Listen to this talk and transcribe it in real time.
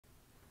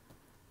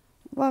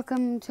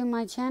Welcome to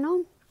my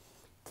channel.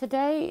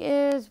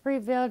 Today is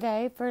reveal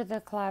day for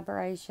the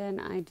collaboration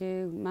I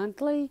do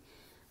monthly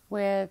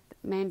with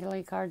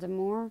Mandalay Cards and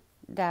More,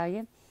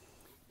 Dahlia,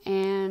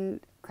 and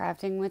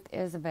Crafting with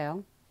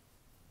Isabel.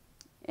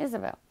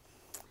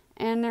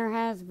 And there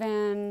has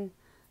been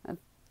a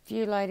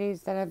few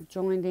ladies that have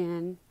joined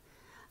in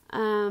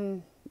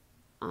on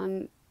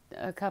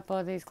a couple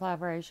of these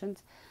collaborations.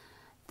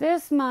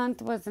 This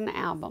month was an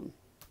album.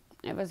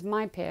 It was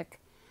my pick.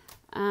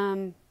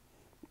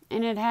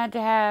 And it had to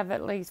have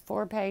at least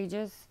 4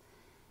 pages,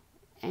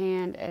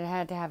 and it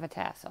had to have a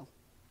tassel.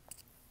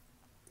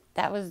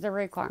 That was the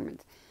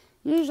requirements.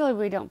 Usually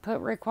we don't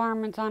put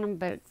requirements on them,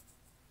 but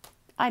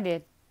I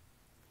did.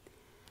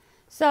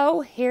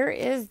 So here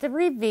is the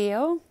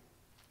reveal.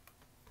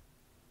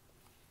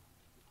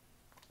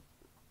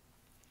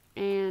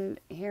 And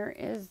here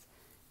is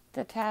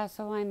the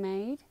tassel I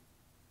made.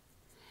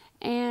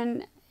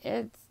 And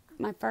it's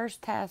my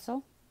first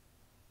tassel.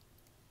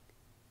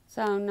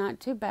 So not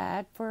too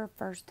bad for a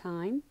first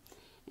time.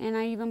 And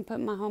I even put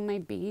my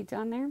homemade beads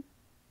on there.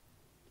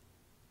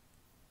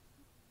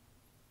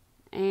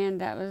 And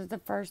that was the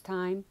first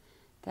time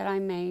that I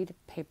made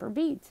paper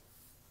beads.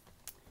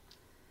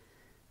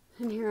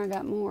 And here I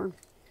got more.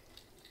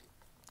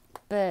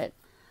 But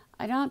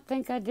I don't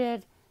think I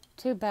did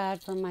too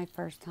bad for my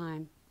first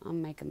time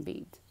on making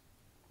beads.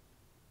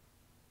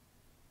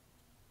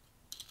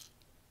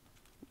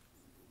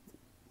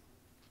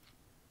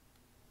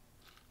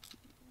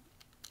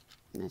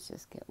 Let's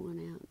just get one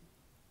out.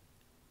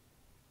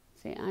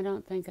 See, I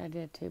don't think I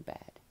did too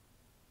bad.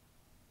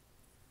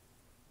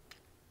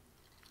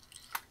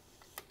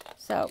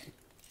 So,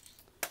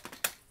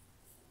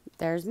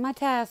 there's my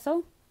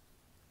tassel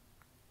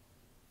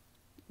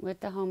with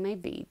the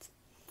homemade beads.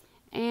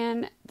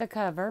 And the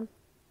cover.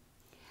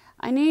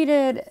 I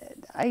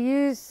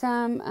used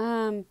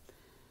some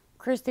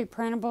Christy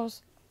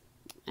printables,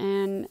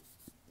 and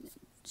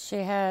she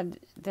had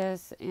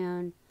this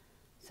in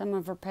some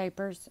of her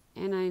papers,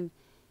 and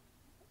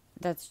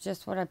that's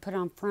just what I put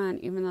on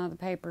front, even though the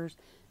papers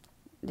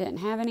didn't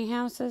have any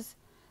houses,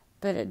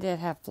 but it did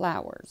have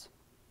flowers.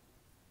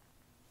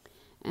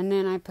 And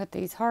then I put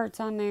these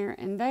hearts on there,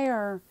 and they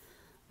are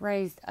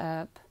raised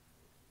up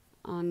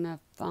on the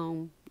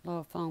foam,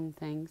 little foam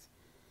things.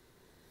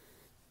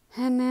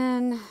 And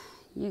then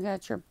you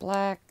got your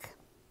black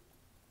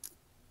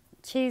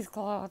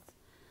cheesecloth.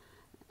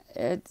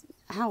 It's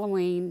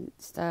Halloween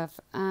stuff.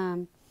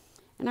 And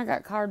I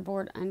got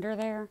cardboard under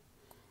there.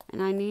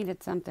 And I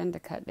needed something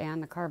to cut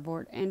down the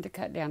cardboard and to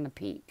cut down the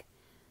pink,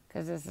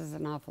 because this is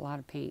an awful lot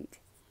of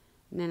pink.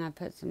 And then I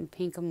put some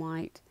pink and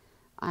white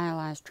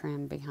eyelash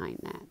trim behind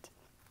that.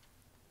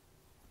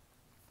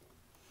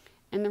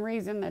 And the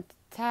reason that the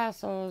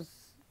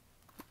tassel's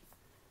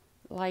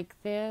like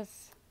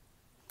this,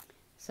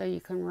 so you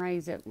can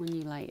raise it when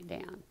you lay it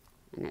down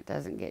and it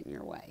doesn't get in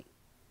your way.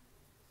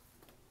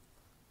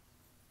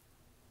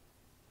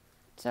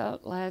 So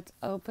let's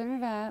open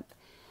it up.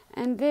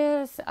 And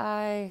this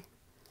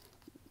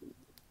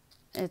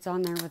it's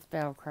on there with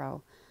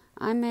Velcro.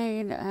 I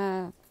made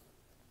a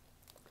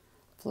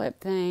flip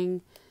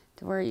thing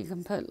to where you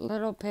can put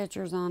little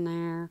pictures on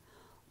there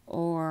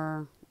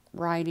or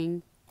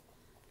writing.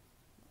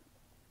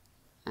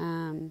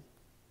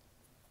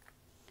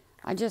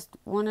 I just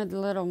wanted the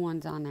little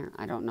ones on there.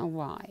 I don't know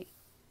why.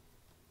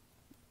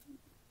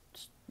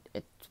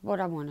 It's what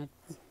I wanted.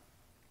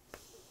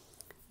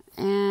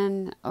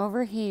 And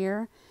over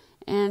here,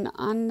 and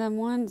on the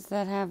ones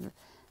that have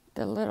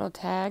the little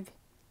tag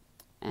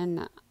and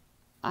the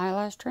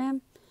eyelash trim,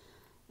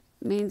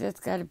 means it's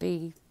got to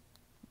be,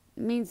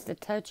 means to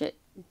touch it,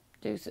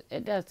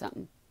 it does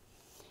something.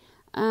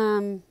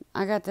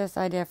 I got this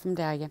idea from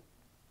Dahlia.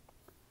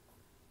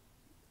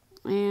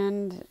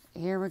 And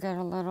here we got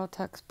a little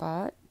tuck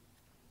spot.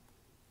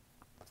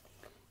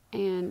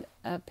 And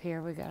up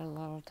here we got a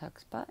little tuck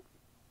spot.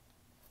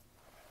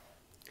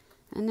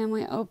 And then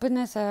we open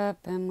this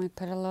up and we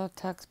put a little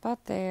tuck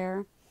spot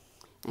there.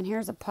 And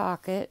here's a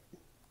pocket.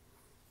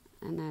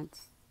 And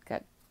that's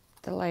got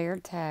the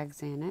layered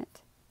tags in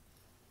it.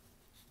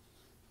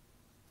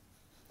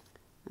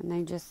 And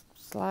they just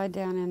slide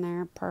down in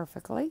there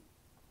perfectly.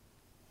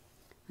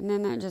 And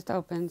then that just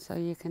opens so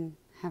you can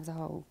have the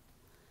whole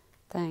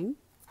thing.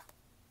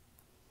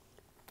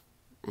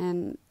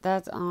 And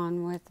that's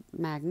on with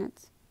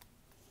magnets.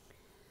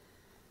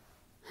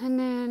 And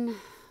then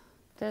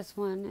this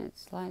one, it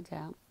slides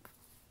out.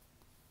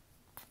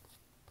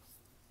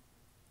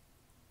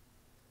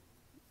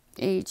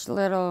 Each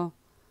little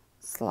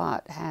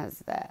slot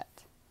has that.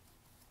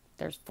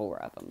 There's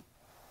 4 of them.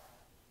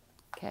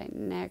 Okay,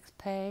 next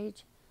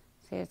page.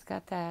 See, it's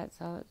got that,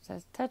 so it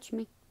says touch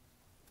me.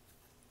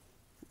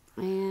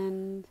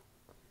 And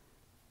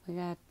we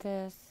got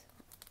this,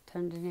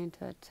 turned it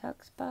into a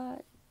tuck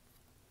spot.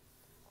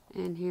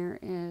 And here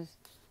is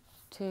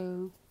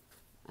 2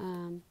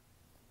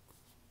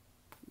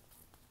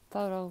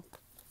 photo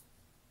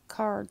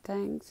card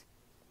things.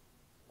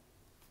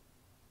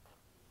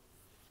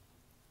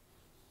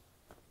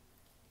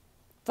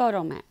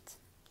 Photo mats.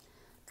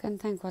 Couldn't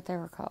think what they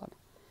were called.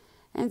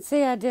 And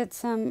see, I did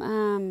some,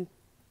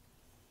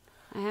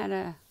 I had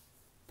a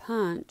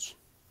punch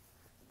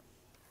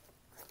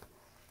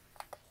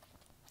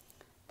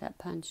that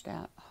punched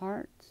out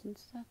hearts and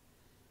stuff.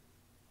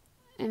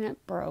 And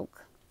it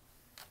broke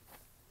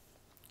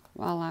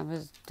while I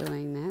was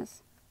doing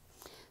this.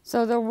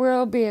 So there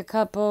will be a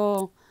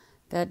couple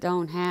that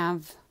don't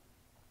have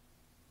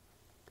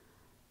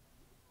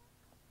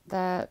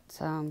that,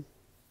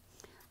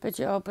 but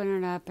you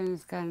open it up and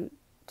it's got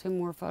 2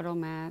 more photo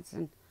mats,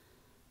 and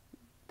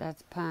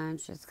that's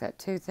punched. It's got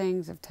 2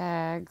 things of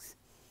tags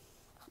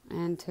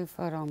and 2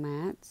 photo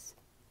mats,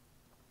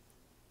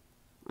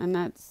 and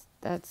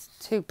that's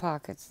 2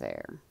 pockets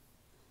there.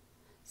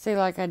 See,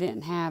 like I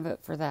didn't have it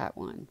for that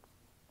one,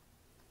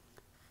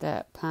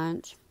 that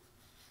punch.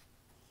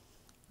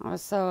 I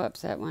was so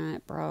upset when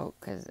it broke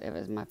because it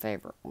was my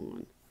favorite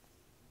one.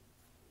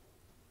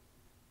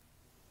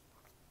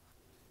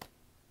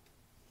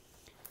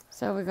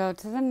 So we go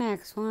to the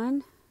next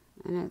one,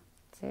 and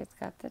it's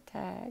got the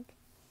tag.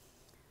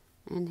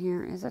 And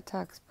here is a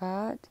tuck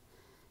spot,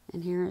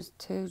 and here is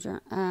 2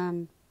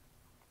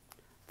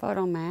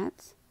 photo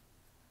mats.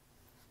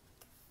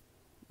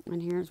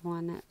 And here's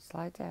one that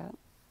slides out.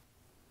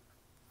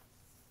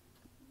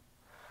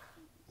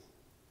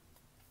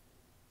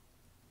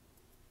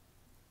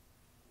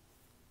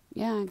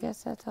 Yeah, I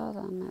guess that's all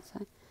on that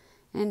side.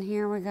 And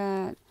here we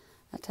got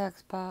a tuck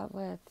spot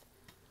with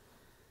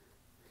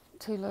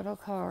 2 little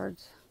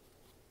cards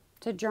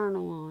to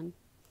journal on.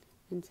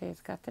 And see, it's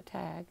got the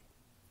tag.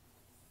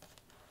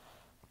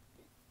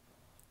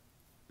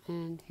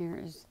 And here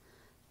is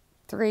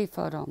 3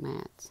 photo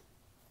mats.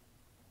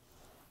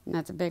 And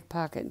that's a big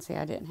pocket. And see,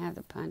 I didn't have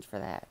the punch for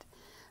that.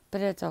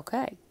 But it's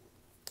okay.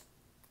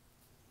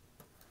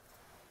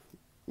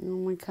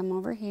 And we come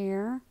over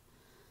here.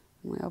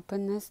 We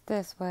open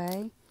this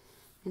way,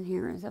 and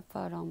here is a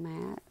photo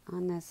mat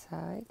on this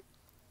side.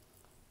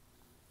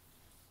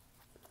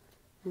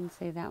 And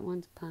see, that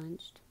one's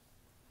punched.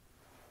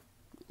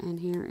 And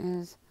here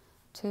is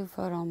 2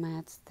 photo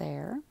mats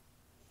there.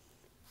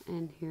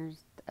 And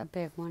here's a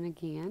big one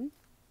again.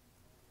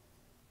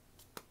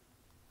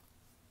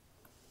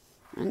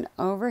 And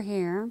over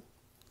here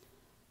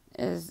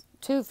is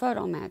 2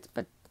 photo mats,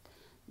 but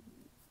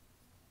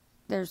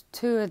there's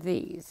 2 of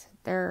these.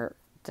 They're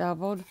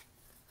doubled.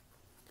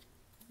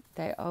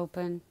 They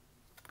open,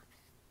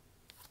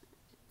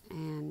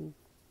 and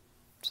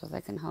so they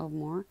can hold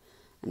more.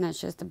 And that's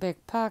just a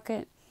big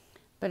pocket,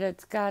 but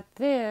it's got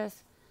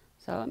this,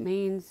 so it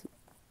means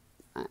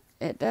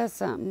it does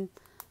something.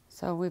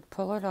 So we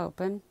pull it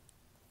open.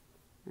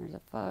 There's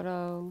a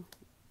photo,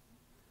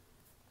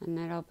 and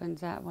it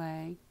opens that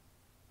way.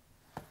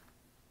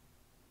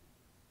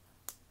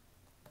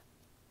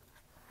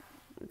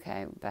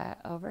 Okay, back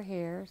over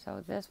here.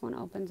 So this one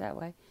opens that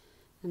way,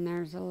 and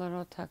there's a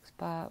little tuck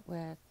spot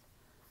with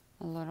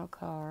a little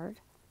card.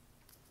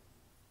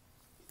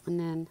 And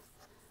then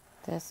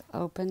this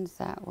opens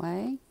that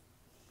way,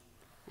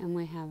 and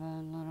we have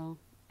a little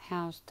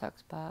house tuck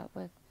spot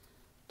with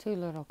 2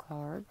 little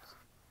cards.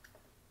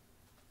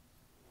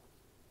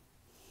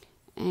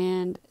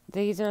 And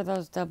these are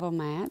those double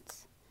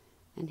mats,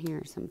 and here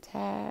are some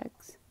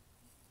tags,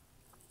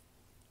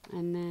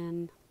 and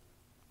then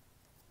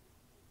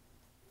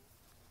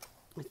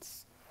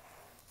that's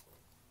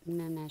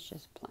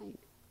just plain.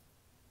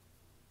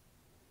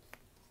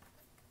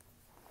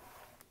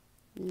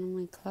 And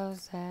we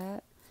close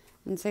that.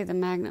 And see, the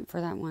magnet for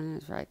that one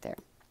is right there.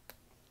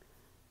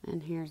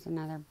 And here's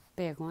another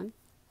big one.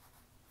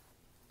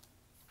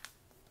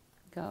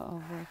 Go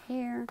over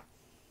here.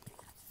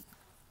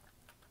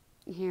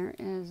 Here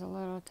is a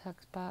little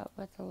tuck spot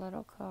with a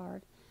little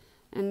card.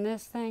 And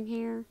this thing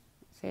here,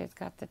 see, it's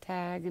got the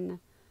tag and the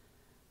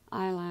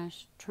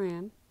eyelash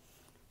trim,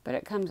 but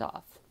it comes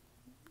off.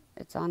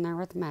 It's on there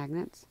with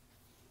magnets.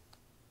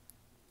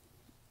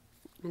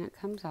 And it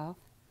comes off.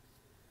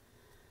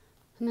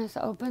 And this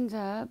opens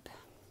up.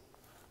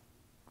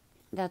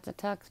 That's a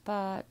tuck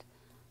spot,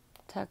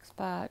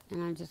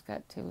 and I just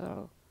got 2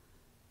 little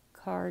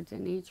cards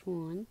in each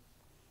one.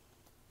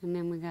 And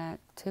then we got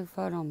 2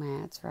 photo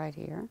mats right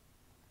here.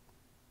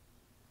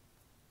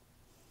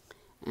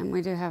 And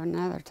we do have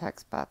another tuck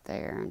spot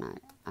there, and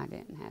I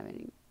didn't have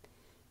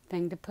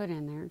anything to put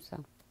in there,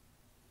 so.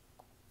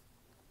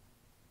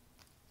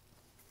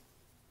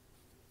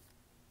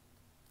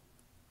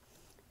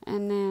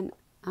 And then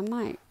I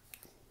might,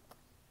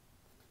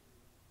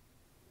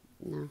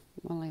 no,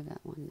 we'll leave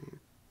that one there.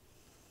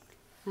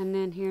 And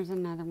then here's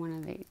another one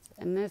of these.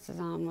 And this is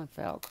on with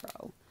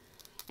Velcro.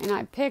 And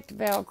I picked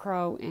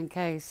Velcro in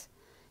case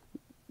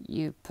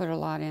you put a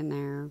lot in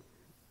there.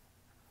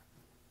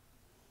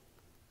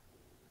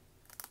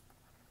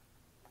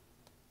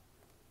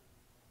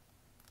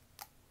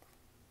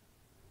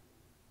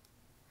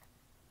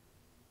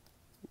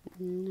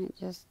 And it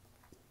just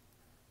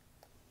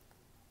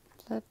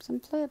flips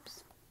and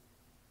flips.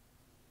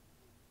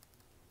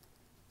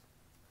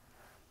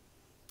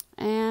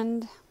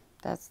 And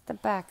that's the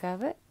back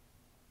of it.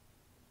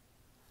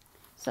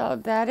 So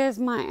that is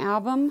my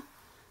album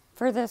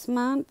for this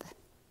month.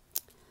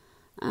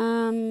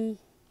 And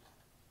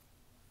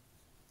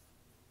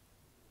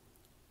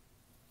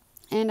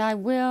I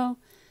will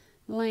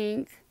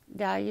link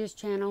Dahlia's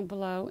channel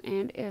below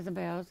and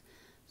Isabel's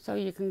so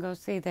you can go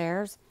see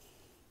theirs.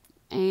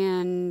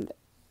 And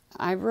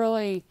I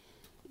really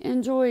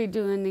enjoy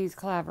doing these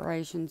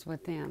collaborations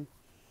with them.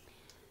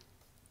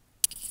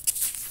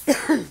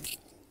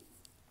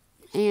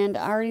 And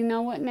I already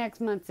know what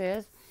next month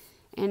is,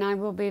 and I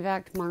will be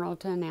back tomorrow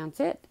to announce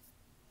it.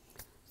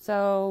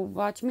 So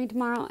watch me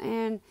tomorrow,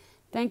 and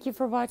thank you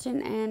for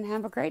watching, and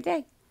have a great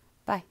day.